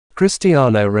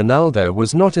Cristiano Ronaldo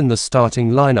was not in the starting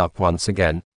lineup once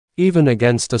again, even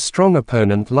against a strong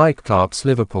opponent like Klopp's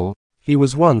Liverpool. He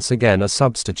was once again a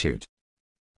substitute.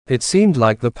 It seemed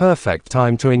like the perfect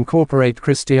time to incorporate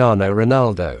Cristiano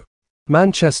Ronaldo.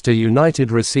 Manchester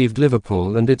United received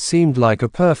Liverpool and it seemed like a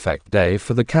perfect day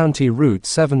for the County Route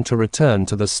 7 to return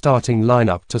to the starting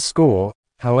lineup to score.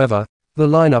 However, the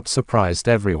lineup surprised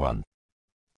everyone.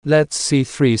 Let's see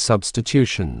 3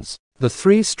 substitutions. The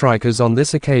 3 strikers on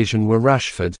this occasion were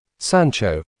Rashford,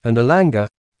 Sancho, and Elanga,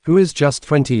 who is just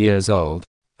 20 years old,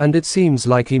 and it seems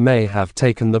like he may have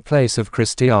taken the place of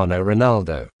Cristiano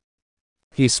Ronaldo.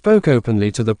 He spoke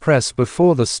openly to the press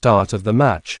before the start of the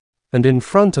match, and in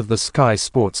front of the Sky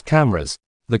Sports cameras,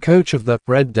 the coach of the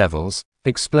Red Devils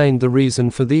explained the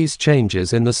reason for these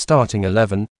changes in the starting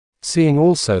 11, seeing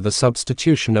also the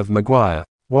substitution of Maguire,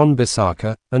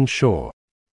 Wan-Bissaka, and Shaw.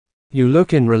 You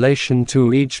look in relation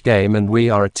to each game and we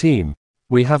are a team.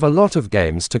 We have a lot of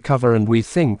games to cover and we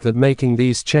think that making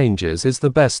these changes is the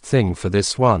best thing for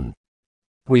this one.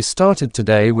 We started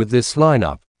today with this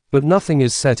lineup, but nothing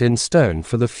is set in stone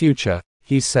for the future,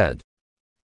 he said.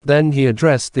 Then he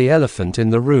addressed the elephant in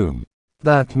the room.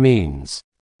 That means.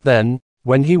 Then,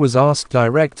 when he was asked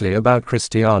directly about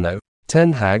Cristiano,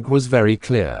 Ten Hag was very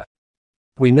clear.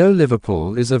 We know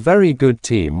Liverpool is a very good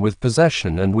team with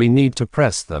possession and we need to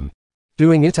press them,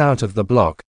 doing it out of the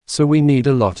block, so we need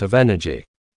a lot of energy.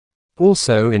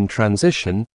 Also in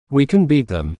transition, we can beat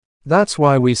them. That's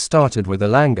why we started with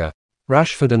Elanga,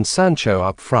 Rashford and Sancho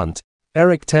up front.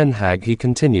 Erik Ten Hag he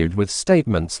continued with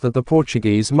statements that the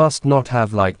Portuguese must not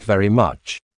have liked very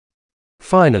much.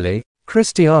 Finally,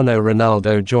 Cristiano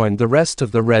Ronaldo joined the rest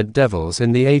of the Red Devils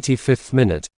in the 85th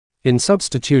minute, in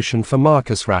substitution for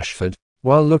Marcus Rashford,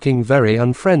 while looking very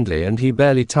unfriendly and he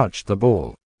barely touched the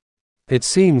ball. It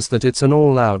seems that it's an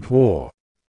all-out war.